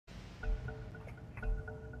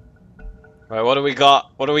Right, what do we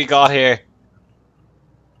got? What do we got here?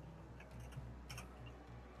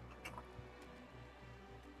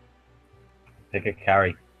 Pick a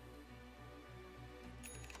carry.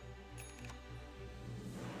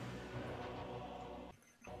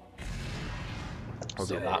 I'll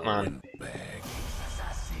do that, man.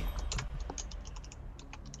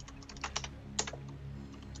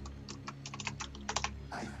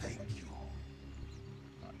 I thank you.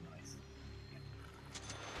 Oh, nice.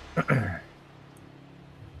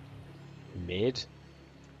 Mid.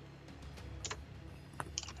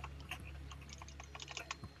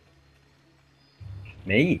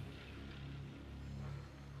 Me?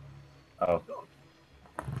 Oh.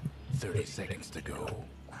 30 seconds to go.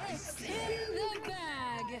 It's in the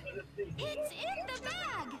bag. It's in the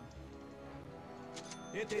bag.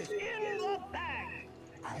 It is in the bag.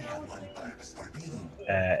 I have one purpose for being.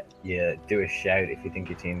 Yeah, do a shout if you think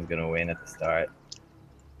your team's gonna win at the start.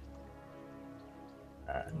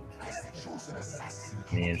 And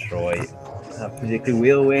me and Troy have predicted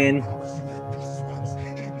we'll win.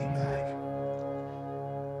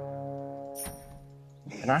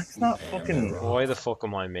 Can Axe not fucking... Why the fuck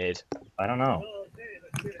am I mid? I don't know.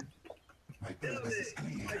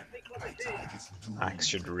 Axe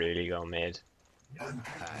should really go mid.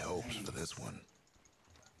 High hopes for this one.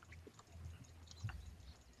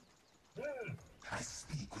 I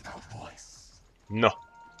speak without voice. No.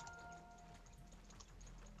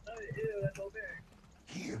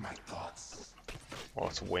 Hear my thoughts. Oh,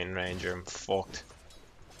 it's Wind Ranger. I'm fucked.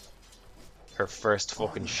 Her first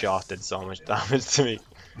fucking shot did so much damage to me.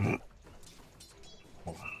 My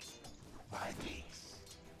peace.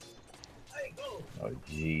 Oh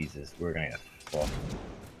Jesus, we're gonna get fucked.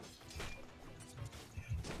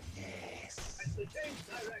 Yes.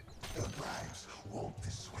 The bribes won't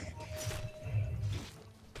dissuade me.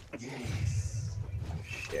 Yes. Oh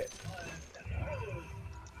shit.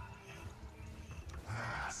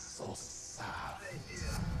 Ah, so soft.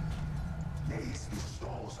 Yes,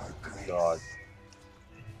 bestows her grace. God.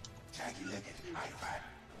 Jaggy-legged, I ran.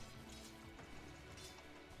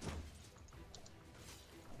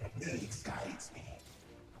 Needs guides me.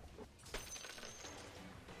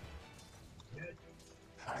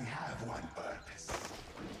 I have one purpose.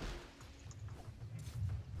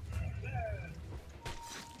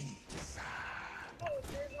 Peace.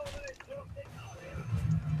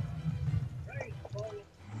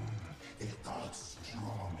 A thought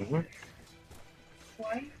strong. Mm-hmm.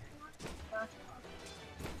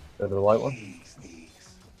 Go to the white one?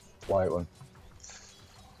 White one.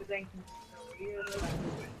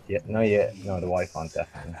 Yeah, no, yeah, no, the white one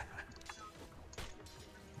definitely.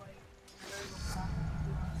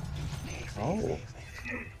 Oh.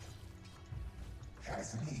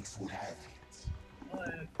 As Leaks would have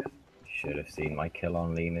it. Should have seen my kill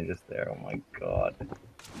on Lena just there, oh my god.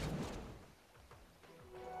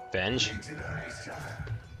 Benj. To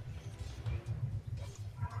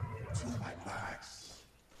my marks.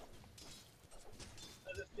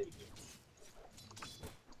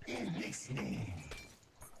 In his name.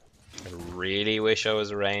 I really wish I was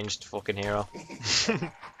a ranged fucking hero.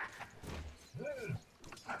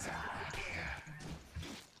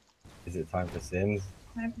 Is it time for Sims?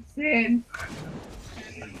 Time for sin.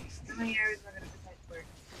 How many hours am I going to protect for?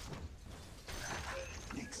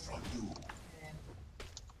 Leaks from you.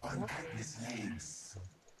 Unkindness names.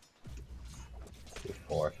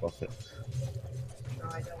 4, fuck it. No,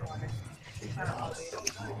 I don't want it. A thought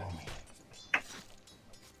strong.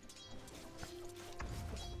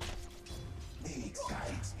 Leaks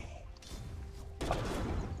guides me.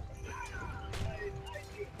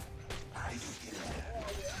 I feel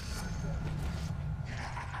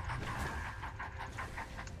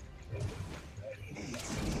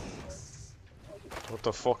Leaks. What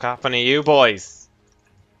the fuck happened to you boys?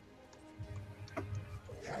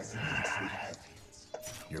 As Leaks would have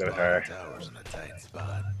it. Go to her. Tower's in a tight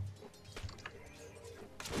spot.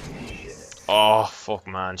 Oh fuck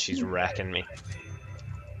man, she's wrecking me.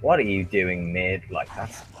 What are you doing mid? Like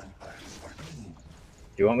that's... Do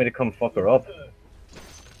you want me to come fuck her up?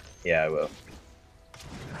 Yeah, I will.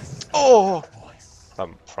 Oh! That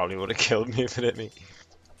probably would have killed me if it hit me.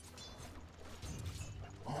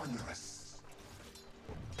 Onerous.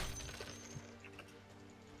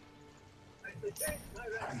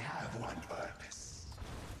 I have one purpose.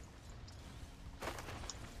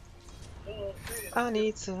 I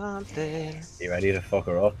need something. You ready to fuck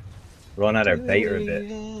her up? Run at her, bait her a bit.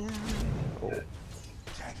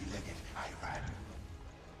 Jaggy-legged, I ran.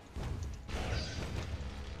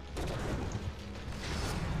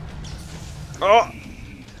 Oh!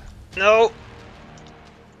 No!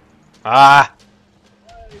 Ah!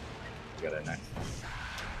 You got it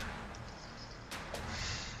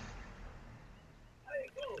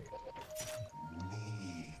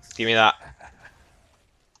Give me that.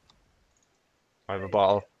 I have a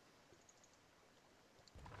bottle.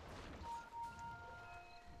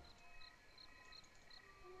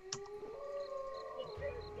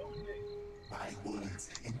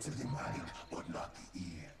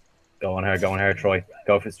 Go on her, Troy.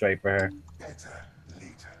 Go for straight for her.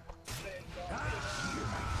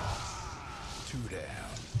 Two down.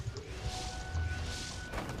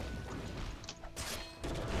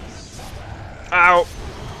 Ow!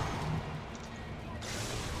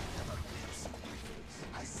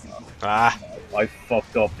 Ah! I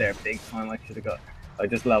fucked up there big time. I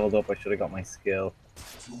just leveled up. I should have got my skill.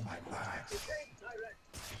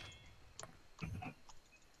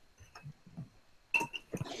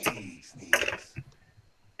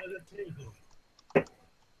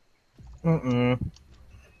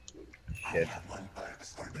 Shit.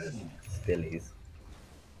 Spillies.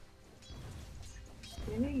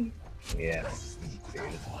 Really? Yeah.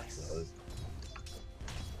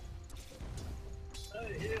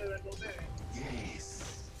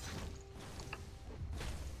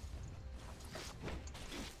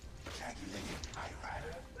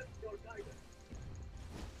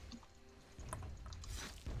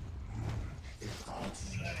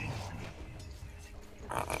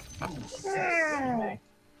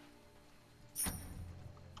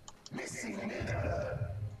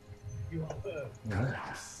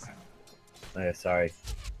 Oh, sorry.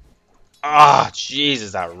 Ah,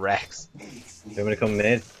 Jesus, that Rex. You want me to come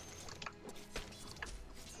mid?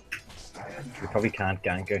 You probably can't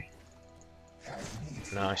gank her.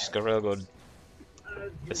 No, she's got real good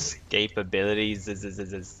escape abilities.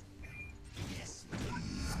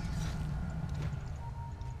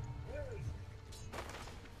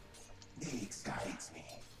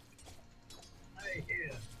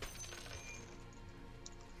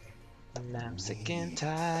 And I'm sick and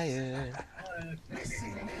tired.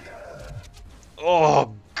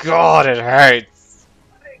 Oh God, it hurts.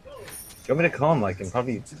 Do you want me to come? I can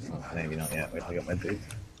probably. Oh, maybe not yet. Wait till I get my boots.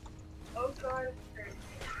 Oh god,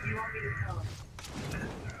 you want me to tell him?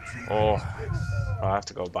 Oh, I have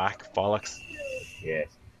to go back. Bollocks. Yes.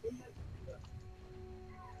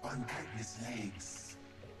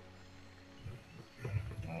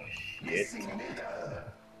 Oh shit.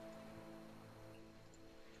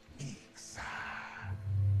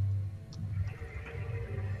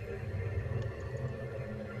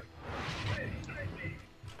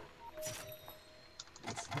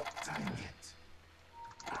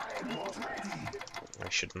 I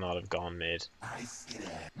should not have gone mid.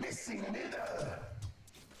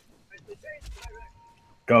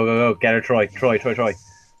 Go. Get her, Troy. Troy.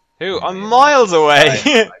 Who? I'm miles away.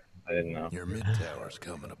 I didn't know. Your mid tower's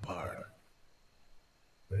coming apart.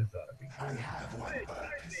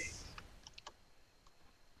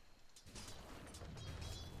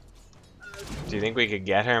 Do you think we could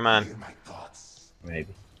get her, man?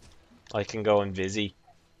 Maybe. I can go and Vizzy.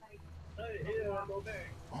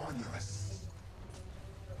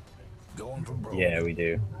 Going for broke. Yeah, we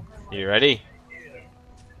do. You ready?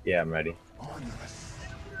 Yeah, I'm ready.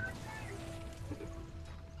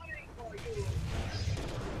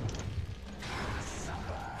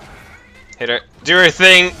 Hit her. Do her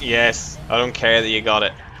thing. Yes. I don't care that you got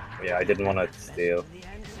it. Yeah, I didn't want to steal.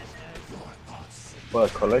 Well,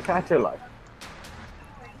 color catcher, like.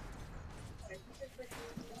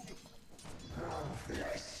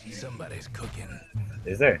 Somebody's cooking.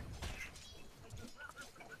 Is there?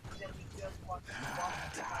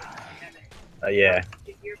 Yeah.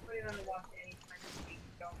 If you're putting on the watch anytime you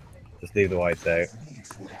don't Just leave the whites out.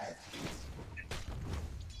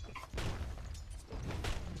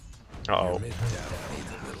 Uh Your oh. mid tower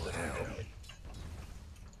needs a little help.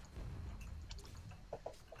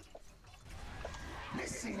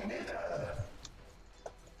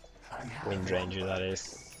 Wind Ranger, that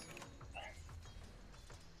is.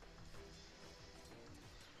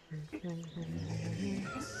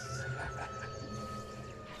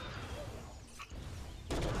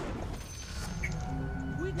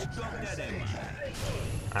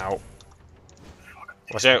 Ow.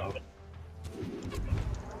 Watch out.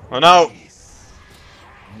 Oh no!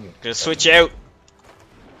 Gonna switch out.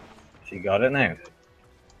 She got it now.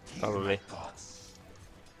 Probably.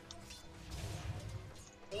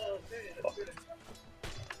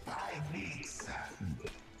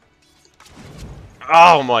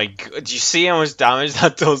 Oh my god, do you see how much damage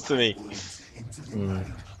that does to me?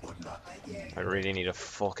 I really need a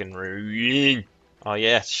fucking ring. Oh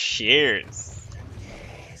yeah, Chirs.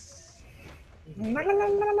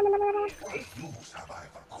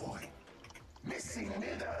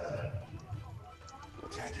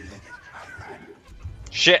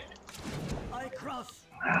 Shit.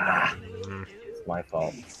 Ah, it's my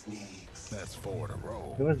fault. That's 4 in a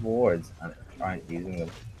row. Who has wards and aren't using them?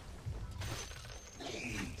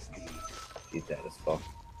 He's dead as fuck.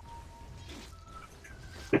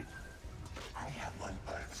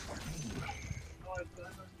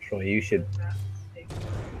 Troy, you should.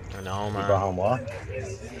 I know, You brought man. home what?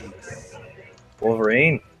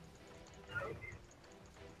 Wolverine.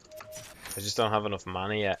 I just don't have enough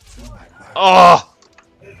mana yet. Oh!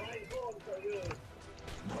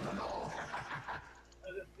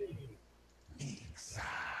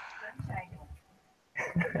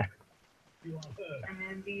 And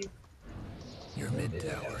then these. Your mid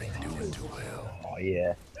tower ain't doing too well. Oh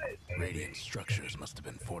yeah. Radiant structures must have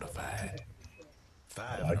been fortified.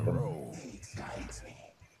 5 like in a them. row.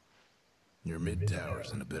 Your mid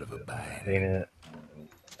tower's in a bit of a bind. Clean it.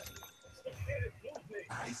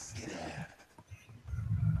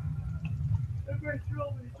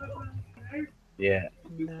 Yeah.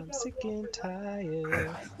 I'm sick and tired.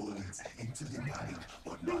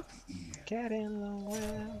 Getting low.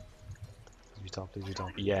 Did you talk? Did you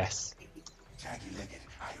talk? Yes.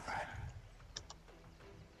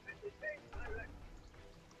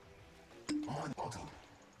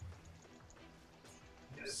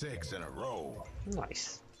 6 in a row.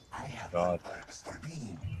 Nice. God.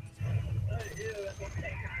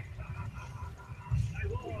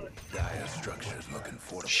 Dire structures looking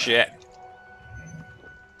fortified. Shit.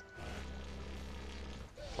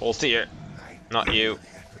 Ult here. Not you.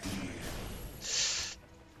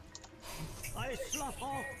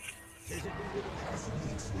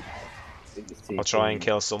 I'll try and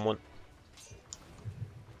kill someone.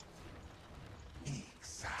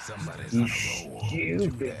 Somebody's You on a roll. 2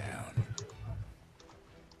 stupid. down.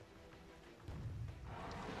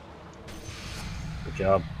 Good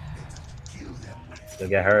job. They'll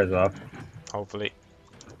get her as well. Hopefully.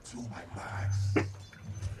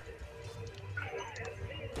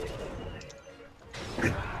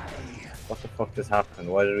 What the fuck just happened?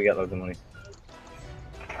 Why did we get loads of money?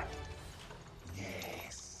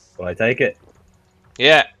 Will I take it?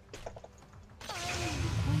 Yeah.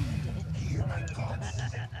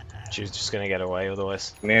 She's just gonna get away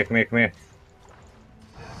otherwise. Come here, come here, come here.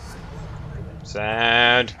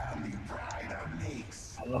 Sound.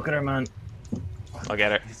 Oh, look at her, man. I'll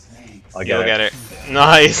get her. I'll You'll get her. get her.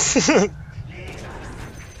 Nice.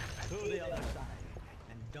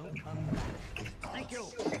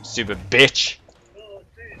 Stupid bitch.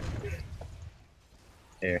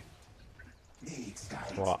 Here.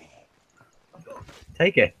 What?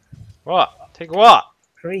 Take it. What? Take what?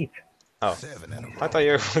 Creep. Oh. 7 in a row. I thought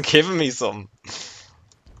you were giving me some.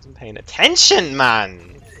 I'm paying attention,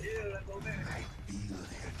 man.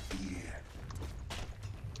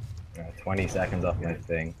 20 seconds off my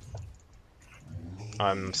thing.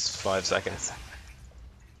 I'm 5 seconds.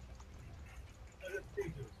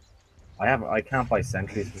 I can't buy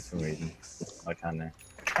sentries for some reason. I can now.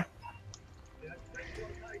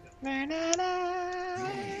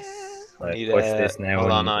 Right, Need, push this now.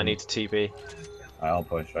 Hold on, and- I need to TP. I'll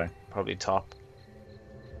push, right? Probably top.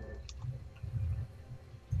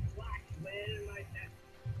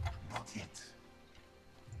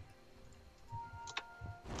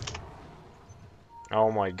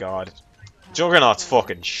 Oh my god. Juggernaut's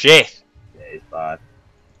fucking shit. Yeah, it's bad.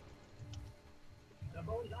 The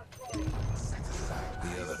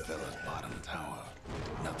other fella's bottom tower.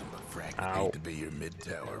 Nothing but frag Ow. need to be your mid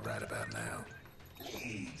tower right about now.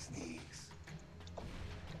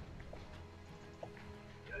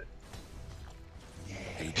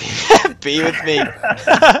 Be with me.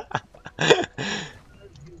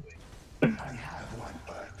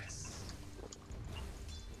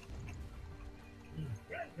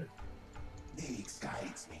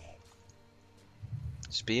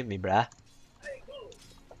 Just be with me, bruh.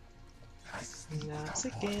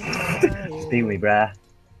 Be with me, bruh.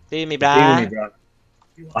 Be with me, Be bruh. with me, bruh.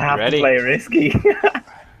 I have Ready? to play risky. You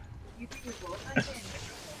think you're both like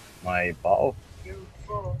it? My bottle? You're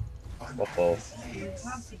full. What bowl? You're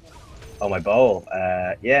pumping it. Oh, my bowl.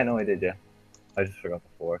 Yeah, no, I did, yeah. I just forgot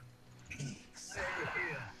before.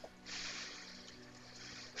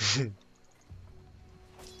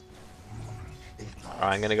 Alright,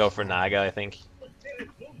 I'm gonna go for Naga, I think.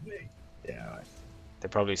 Yeah, alright. They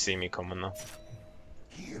probably see me coming though.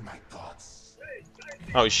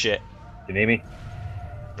 Oh shit. Do you need me?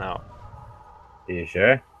 No. Are you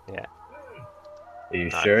sure? Yeah. Are you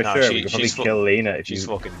No, sure? no, Sure, she- we could probably she's fu- kill Lena if She's you...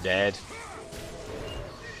 fucking dead.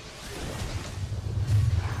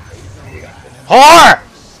 Whore!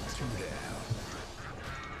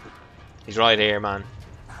 He's right here, man.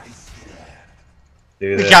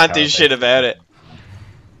 do We the can't do karate. shit about it.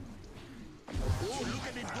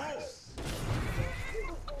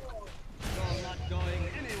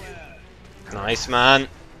 Nice, man.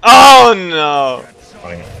 Oh no!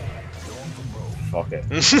 Fine. Fuck it.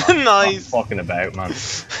 Nice. I'm fucking about, man.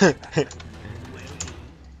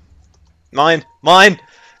 Mine! Mine!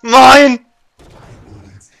 Mine!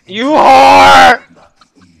 You whore!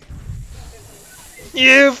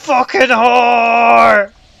 You fucking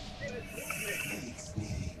whore!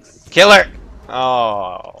 Kill her!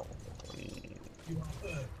 Oh.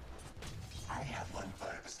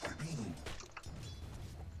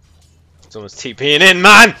 Someone's TPing in,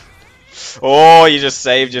 man! Oh, you just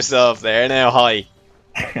saved yourself there now, hi.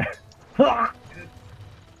 Huh,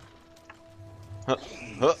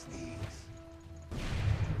 huh.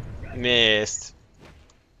 Missed.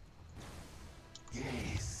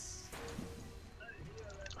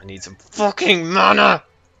 I need some fucking mana!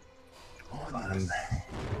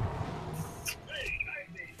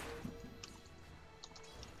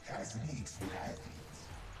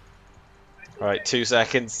 Right, 2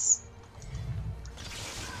 seconds.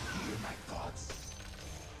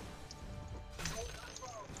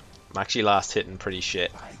 I'm actually last hitting pretty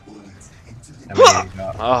shit.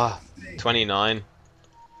 Ah, 29.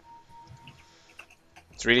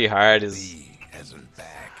 It's really hard.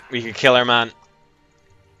 We could kill her, man.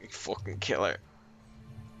 We could fucking kill her.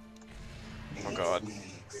 Oh god.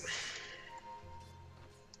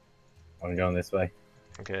 I'm going this way.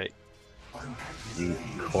 Okay. You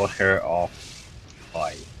cut her off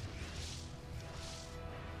by.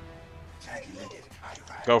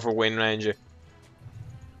 Go for Wind Ranger.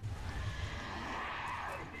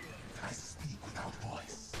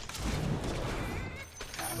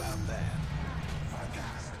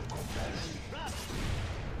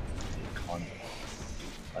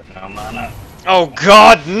 No mana. Oh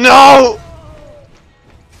god, no!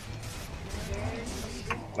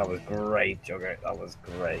 That was great, Jugger. That was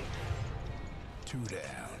great. 2 down.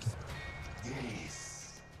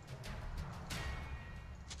 Yes.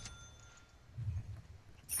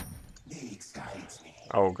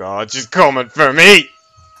 Oh god, she's coming for me!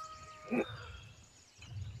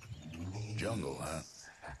 Jungle, huh?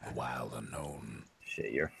 The wild unknown.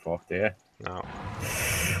 Shit, you're fucked here. No.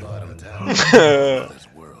 Bottom tower of this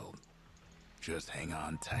world. Just hang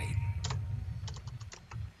on tight.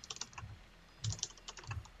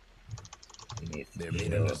 They're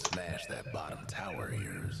meaning to smash that bottom tower of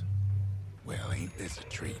yours. Well, ain't this a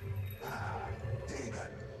treat?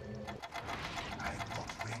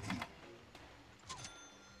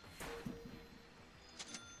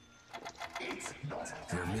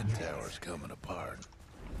 Your mid tower's coming apart.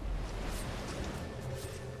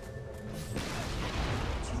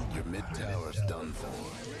 Your mid tower's done for.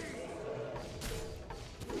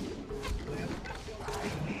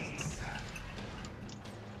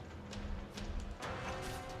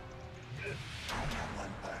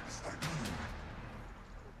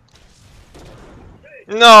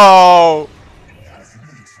 No!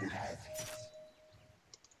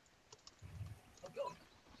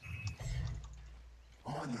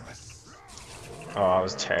 Oh, that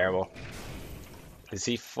was terrible. Is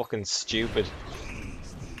he fucking stupid?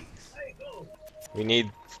 We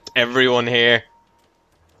need everyone here.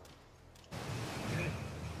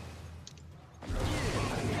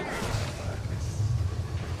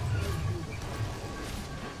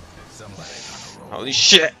 Holy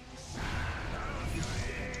shit!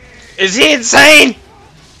 Is he insane?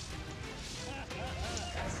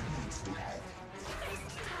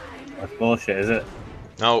 That's bullshit, is it?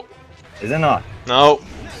 No. Is it not? No.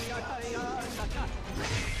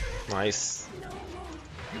 Nice.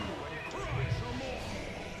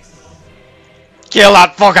 Kill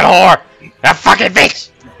that fucking whore! That fucking bitch!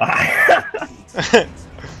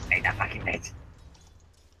 Ain't that fucking bitch.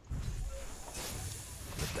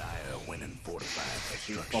 The dire winning fortified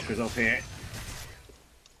These destruction. fuckers up here.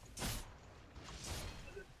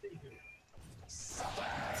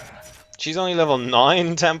 She's only level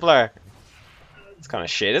 9 Templar. It's kind of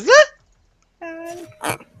shit, isn't it?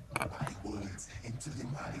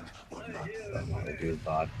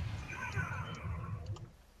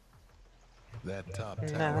 That top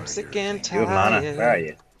tower. Now I'm sick and You have mana. tired. Where are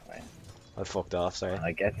you? I fucked off, sorry.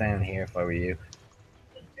 I get down here if I were you.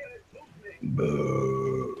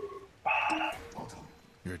 Boo.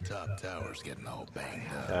 Your top tower's getting all banged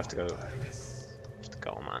up. I have to go,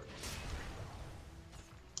 man.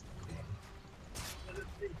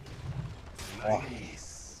 Oh.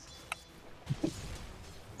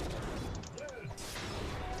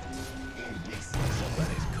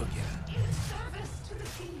 Somebody's cooking.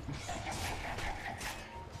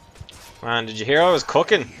 Man, did you hear I was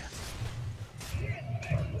cooking?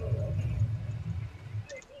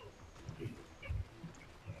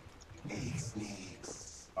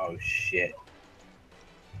 Oh shit.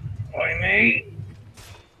 Why me?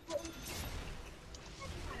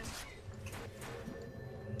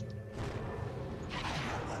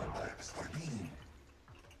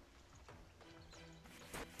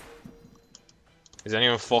 Is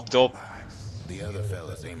anyone fucked up? The other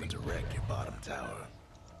fellas aiming to wreck your bottom tower.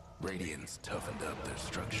 Radiant's toughened up their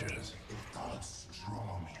structures.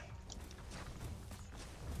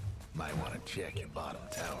 Might want to check your bottom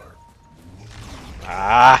tower.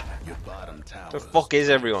 Ah! Your bottom tower. The fuck is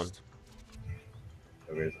everyone?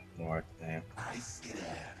 There is more. Damn.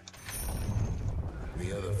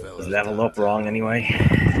 The other fellas Was leveled up wrong anyway.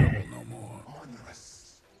 trouble no more.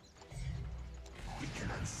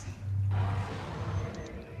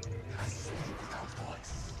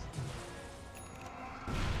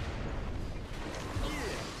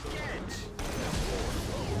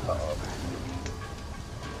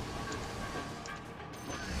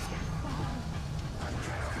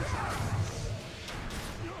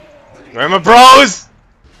 Where are my bros?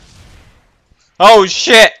 Oh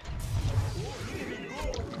shit!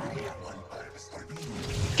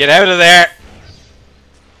 Get out of there!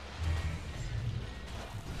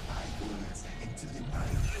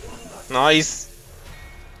 Nice.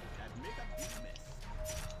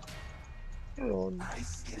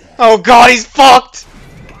 Oh god, he's fucked!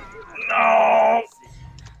 No!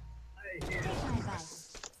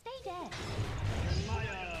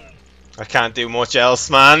 I can't do much else,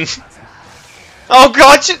 man. Oh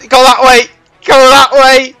god, go that way! Go that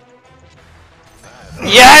way!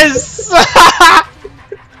 Yes!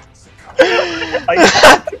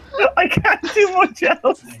 I can't do much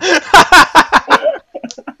else.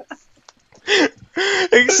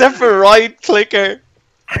 Except for right clicker.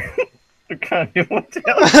 I can't do much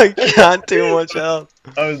else. I can't do much else.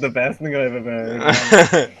 That was the best thing I've ever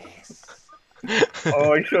heard.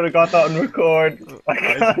 Oh, I should have got that on record. I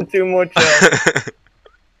can't do much else.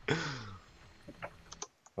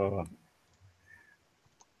 Oh.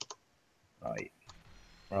 Right.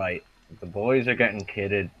 Right. The boys are getting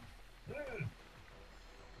kitted.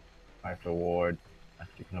 I have to reward.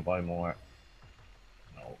 Actually, can I buy more?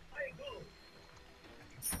 No. I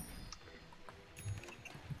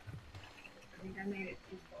think I made it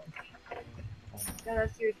too small. No,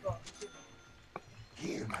 that's your fault.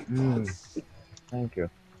 Thank you.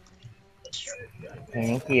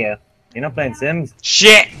 Thank you. You're not playing Sims?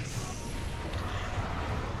 Shit!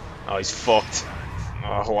 Oh, he's fucked.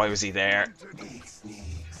 Oh, why was he there?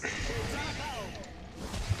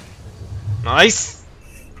 Nice!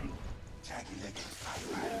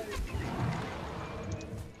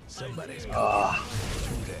 Somebody's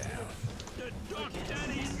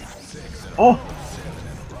Oh!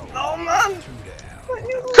 Oh man!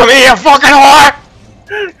 Come here, you fucking whore!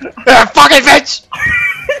 You fucking bitch!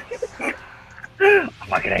 I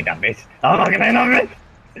fucking hate that bitch. I fucking hate that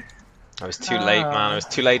bitch. I was too late, man. I was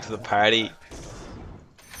too late to the party.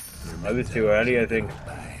 I was too early, I think.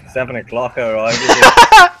 7 o'clock I arrived.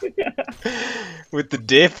 With the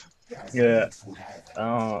dip. Yeah.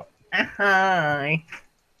 Oh. Hi.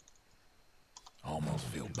 almost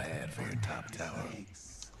feel bad for your top tower.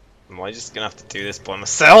 Am I just gonna have to do this by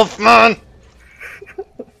myself, man?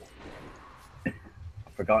 I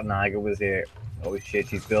forgot Naga was here. Oh shit,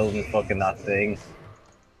 she's building fucking that thing.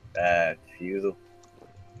 Fusel.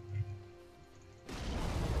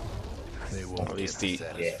 They won't At least get he- the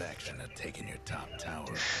satisfaction of taking your top tower.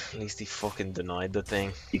 At least he fucking denied the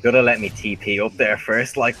thing. You gotta let me TP up there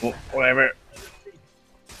first, like whatever.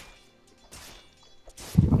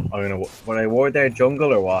 I'm gonna. Would I ward their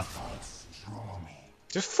jungle or what?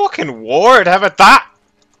 Just fucking ward, how about that?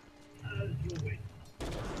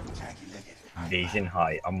 Vision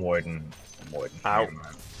high. I'm warding. Ow. Here,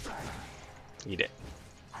 man. Eat it.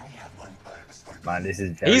 Man, this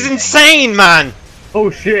is very He's dangerous. insane, man! Oh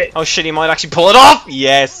shit! Oh shit, he might actually pull it off!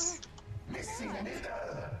 Yes!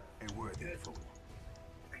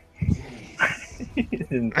 He's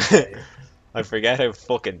insane. I forget how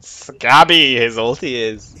fucking scabby his ulti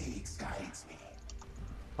is.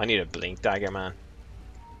 I need a blink dagger, man.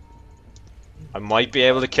 I might be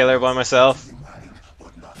able to kill her by myself.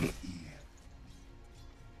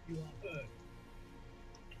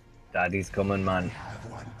 Daddy's coming, man.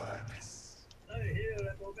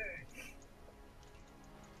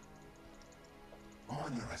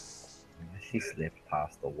 She slipped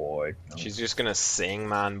past the ward. No, She's just gonna sing,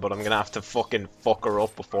 man, but I'm gonna have to fucking fuck her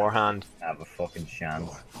up beforehand. have a fucking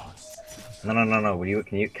chance. No. Will you?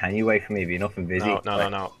 Can you wait for me? Be enough and busy.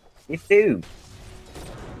 No. You do.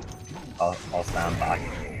 I'll stand back.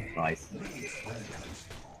 Nice.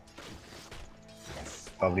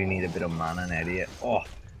 Probably need a bit of mana, an idiot. Oh,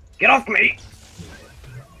 get off me!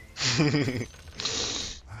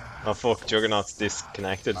 Oh fuck, Juggernaut's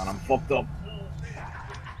disconnected. Man, I'm fucked up.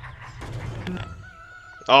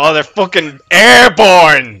 Oh, they're fucking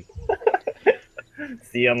airborne!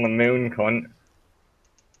 See you on the moon, cunt.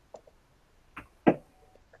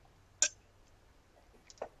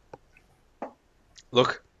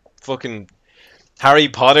 Look, fucking Harry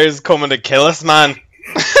Potter's coming to kill us, man.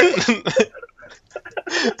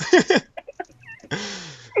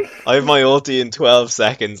 I have my ulti in 12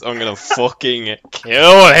 seconds. I'm gonna fucking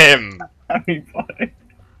kill him. Harry Potter.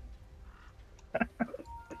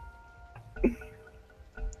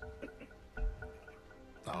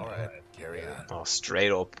 Alright, carry on. Oh,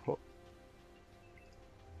 straight up.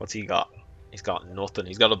 What's he got? He's got nothing.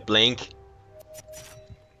 He's got a blink.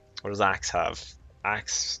 What does Axe have?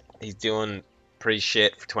 Axe, he's doing pretty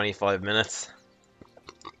shit for 25 minutes.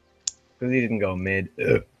 Because he didn't go mid.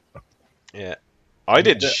 Yeah. I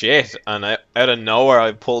did shit, and out of nowhere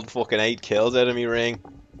I pulled fucking 8 kills out of me ring.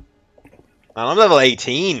 And I'm level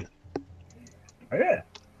 18. Oh yeah.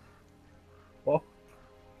 Well,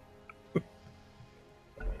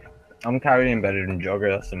 I'm carrying better than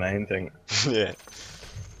Jugger, that's the main thing. Yeah.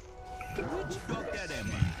 Which fucker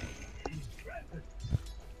am I?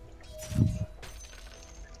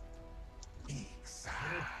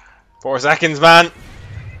 4 seconds, man.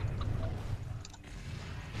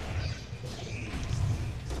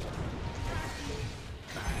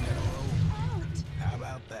 How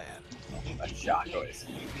about that? That shackle is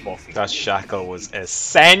fucking. That shackle was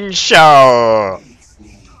essential. I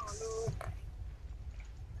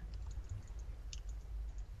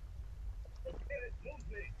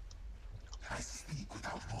speak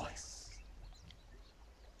without voice.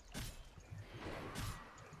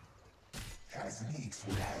 As needs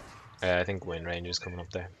would have. I think Wind Ranger's coming up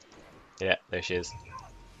there. Yeah, there she is.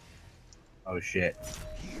 Oh shit.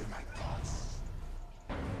 Hear my thoughts.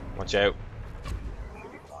 Watch out.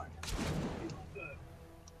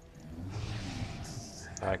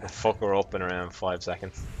 I can fuck her up in around 5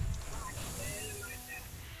 seconds.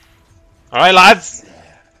 Alright, lads!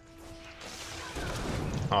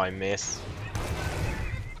 Oh, I missed.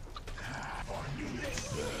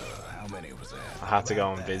 How many was that? I had to go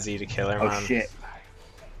on busy to kill her, Oh man. shit.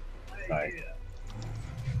 Sorry.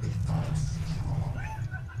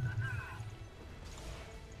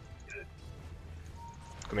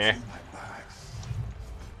 Come here.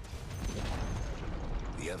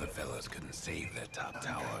 The other fellas couldn't save that top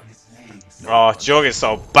tower. Oh, Jug is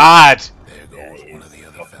so bad! There goes Yeah, one of the he's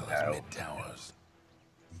other fucking fellas terrible. mid towers.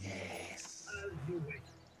 Yes.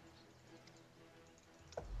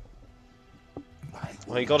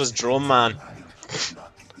 Oh, he got his drum, man.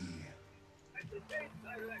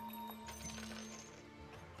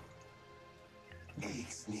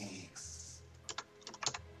 Snakes.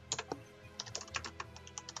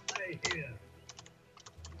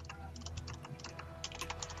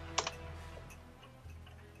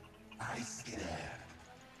 I scared.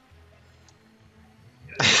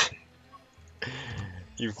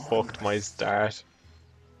 You fucked my start.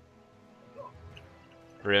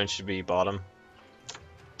 Rune should be bottom.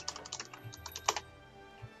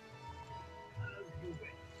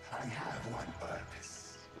 I have one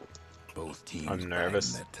purpose. Both teams I'm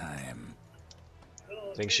nervous. biding their time.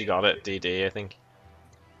 I think she got it, DD, I think.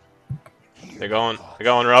 They're going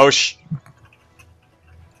Roche.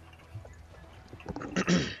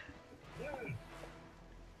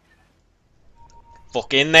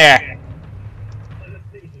 Fuck in there.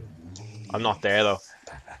 I'm not there though.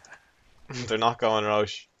 They're not going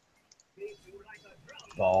Roche.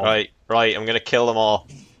 Ball. Right, I'm gonna kill them all.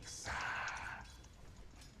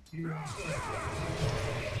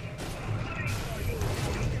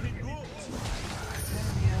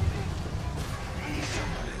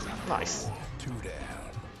 Nice. 2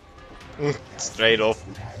 down. Straight up.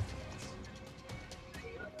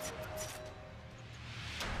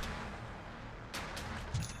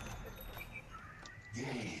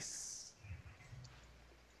 Yes.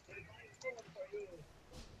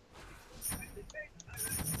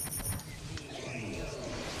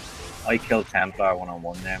 I killed Templar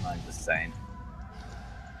one-on-one there, man, just saying.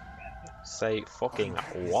 Say fucking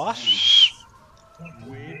what?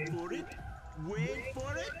 Wait for it. Wait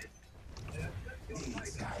for it.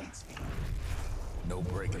 No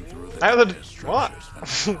breaking through the How did Dyer's what?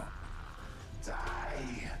 structures for now.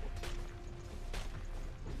 Die.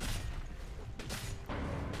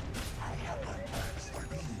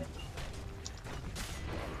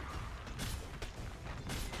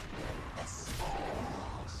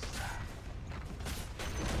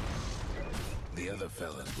 The other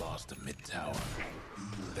fellas lost a mid-tower.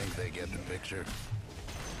 Think they get the picture?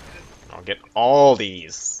 I'll get all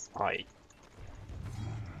these. Hi.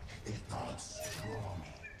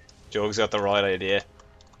 Joe's got the right idea.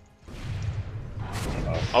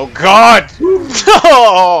 Oh god!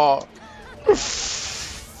 Oh!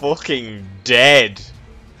 Fucking dead.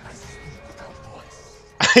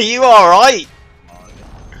 Are you alright?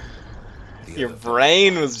 Your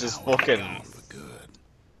brain was just fucking...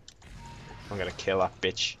 I'm gonna kill that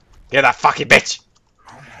bitch. Get that fucking bitch!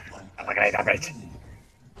 I'm not gonna eat that bitch.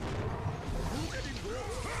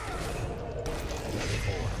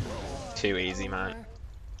 Too easy, man.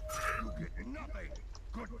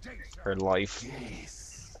 Her life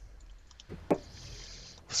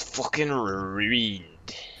was fucking ruined.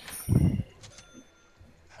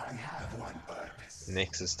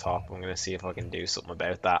 Nyx is top. I'm gonna see if I can do something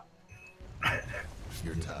about that.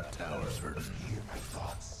 Your top tower's hurting.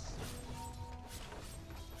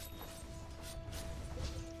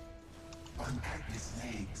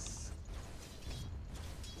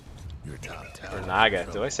 Your top tower. Or Naga.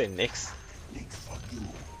 Do I say Nyx?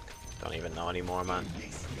 Don't even know anymore, man.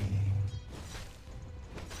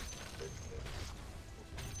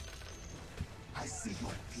 I see your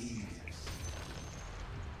fears.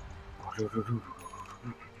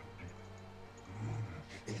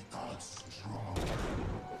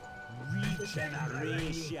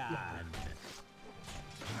 Regeneration.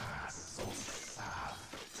 So soft.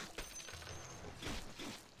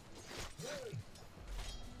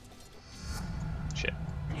 Shit.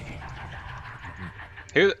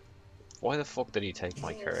 Who? Why the fuck did he take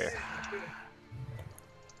my courier?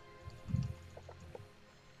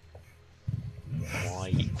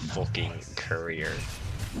 My fucking courier.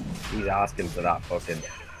 He's asking for that fucking.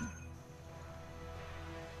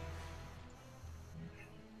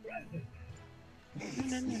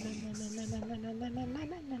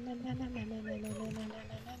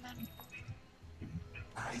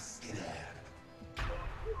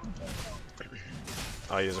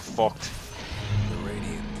 Oh, you're fucked. The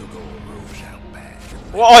radiant took old Rouge out back.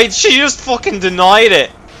 Why? She just fucking denied it.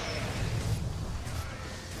 To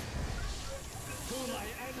my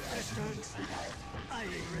ancestors, I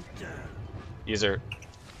return.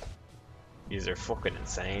 These are fucking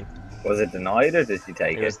insane. Was it denied or did she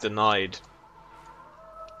take It was it? denied.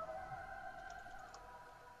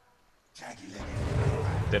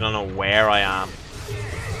 They don't know where I am.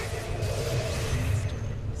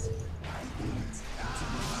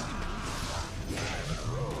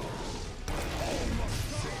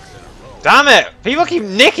 Damn it! People keep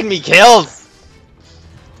nicking me kills!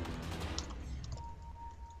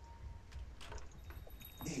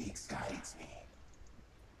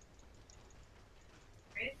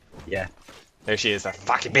 Yeah. There she is, that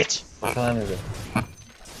fucking bitch! What time is it?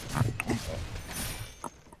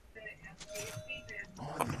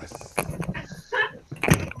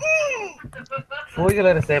 Before you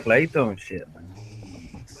let us stay up late though and shit, man.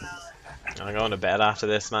 I'm going to bed after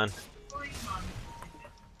this, man.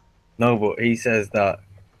 No, but he says that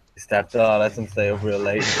his stepdad lets him stay up real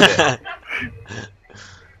late and shit.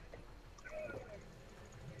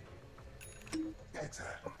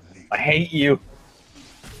 I hate you.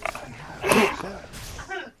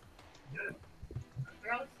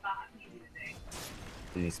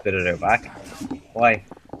 Did you spit it out back? Why?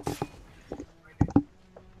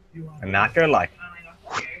 A knacker, like?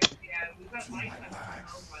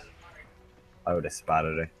 I would have spat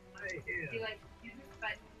at her.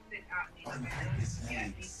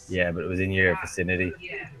 Yeah, but it was in your vicinity.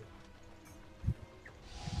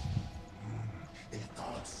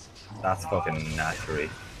 That's fucking naturally.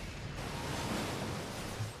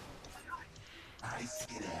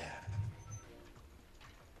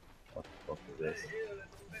 What the fuck is this?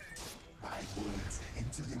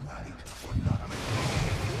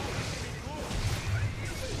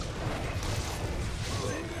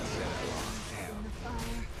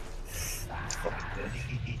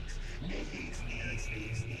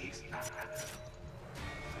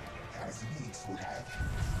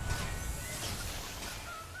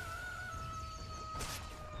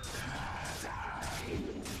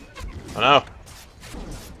 Oh no!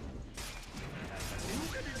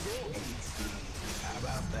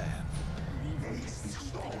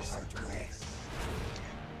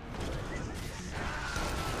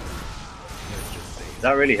 Is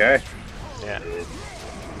that really her? Yeah.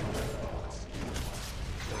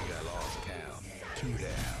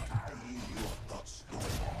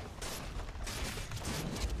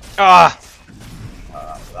 Ah!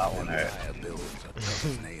 That one hurt.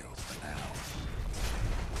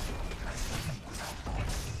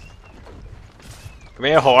 Come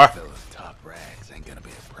here, whore. Fella's top rags ain't gonna be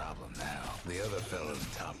a problem now. The other fella's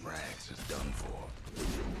top rags is done for.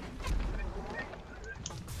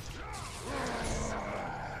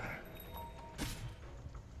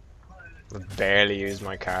 I barely used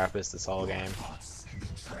my Carapace this whole game.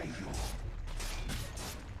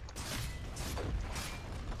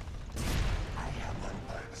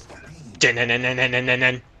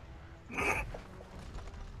 Dun-dun-dun-dun-dun-dun-dun.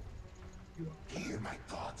 Hear my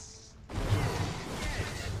thoughts.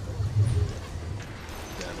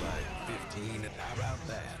 Got like 15. How about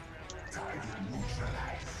that? Target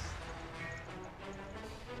neutralized.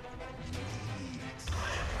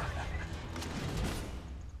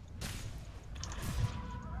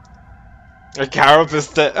 A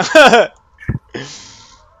Carapace dead.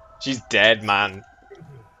 She's dead, man.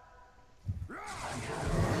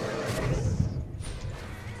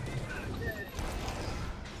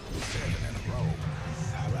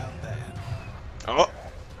 Oh,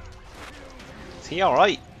 is he all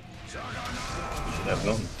right? Should have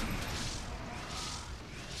nothing.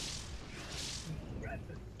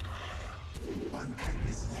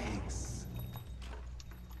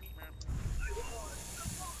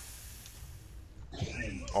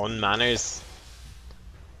 On manners.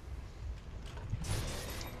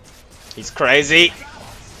 He's crazy.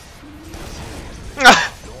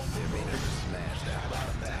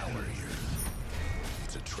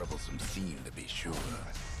 It's a troublesome scene to be sure.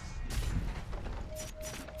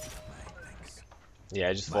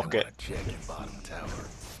 Yeah, just fuck it. Check your bottom tower.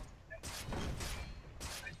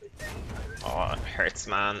 Oh, it hurts,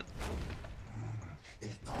 man.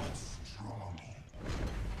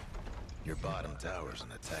 Your bottom tower's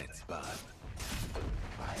in a tight spot.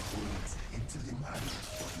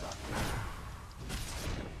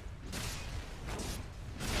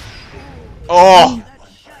 Oh!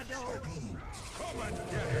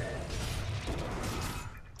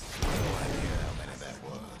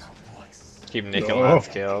 Keep nicking lads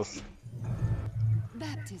kills.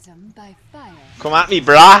 Baptism by fire. Come at me,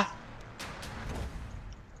 brah!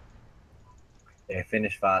 Yeah,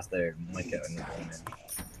 finish fast there. Might get another one in.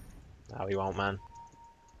 No, we won't, man.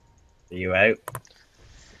 Are you out?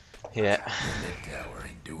 Yeah. That tower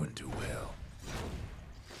ain't doing too well.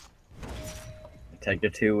 Take the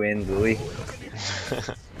 2 wins, Louis.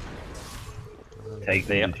 Take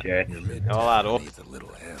Yeah. the shit. Your mid All that up. needs a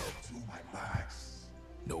little help.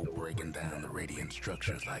 No breaking down the radiant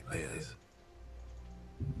structures like this.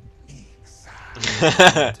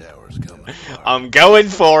 Tower's coming apart. I'm going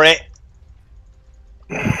for it.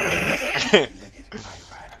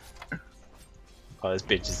 Oh, this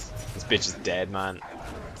bitch is dead, man.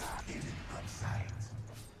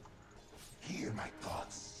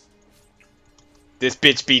 This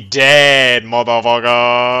bitch be dead,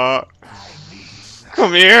 motherfucker.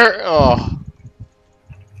 Come here. Oh.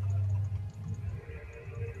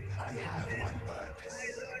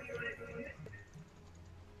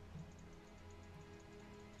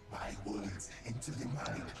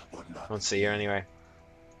 I don't see her anyway.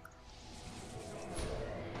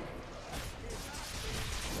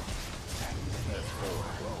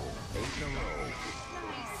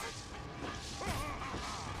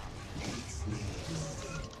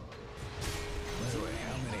 Wait,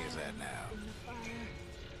 how many is that now?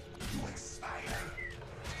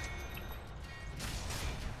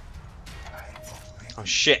 Oh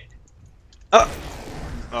shit. Oh.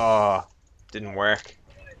 Oh. Didn't work.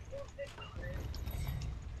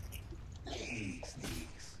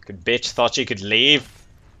 Good bitch thought she could leave.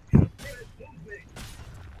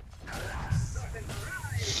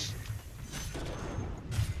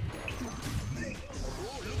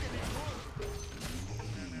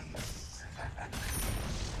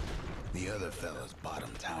 The other fella's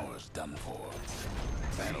bottom tower's done for.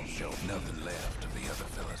 That'll show nothing left of the other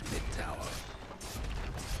fella's mid tower.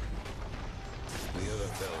 The other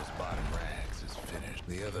fella's bottom rags is finished.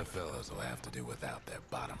 The other fellas will have to do without their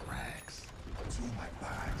bottom rags. To my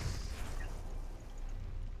box.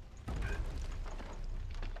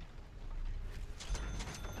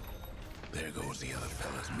 There goes the other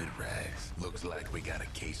fella's mid rags. Looks like we got a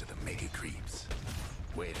case of the mega creeps.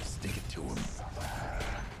 Way to stick it to him.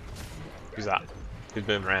 Who's that? Who's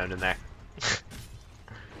moving around in there?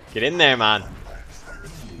 Get in there, man.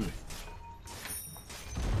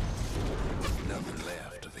 Nothing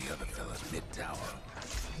left of the other fella's mid tower.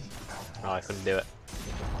 Oh, I couldn't do it.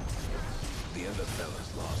 The other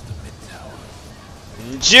fella's lost a mid tower.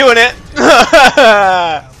 Chewing it!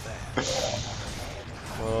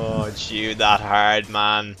 Oh, chew that hard,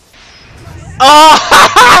 man. Oh!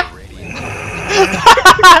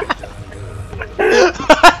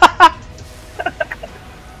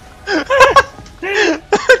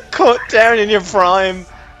 Cut down in your prime.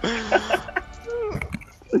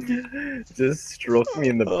 Just struck me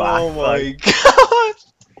in the back. Oh my like, god.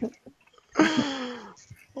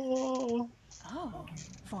 Oh. Oh,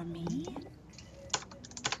 For me?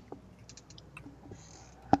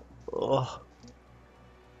 Oh.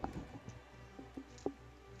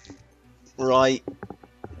 Right.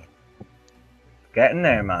 Getting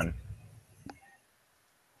there, man.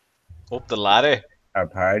 Up the ladder. Our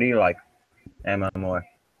party, like, MMR.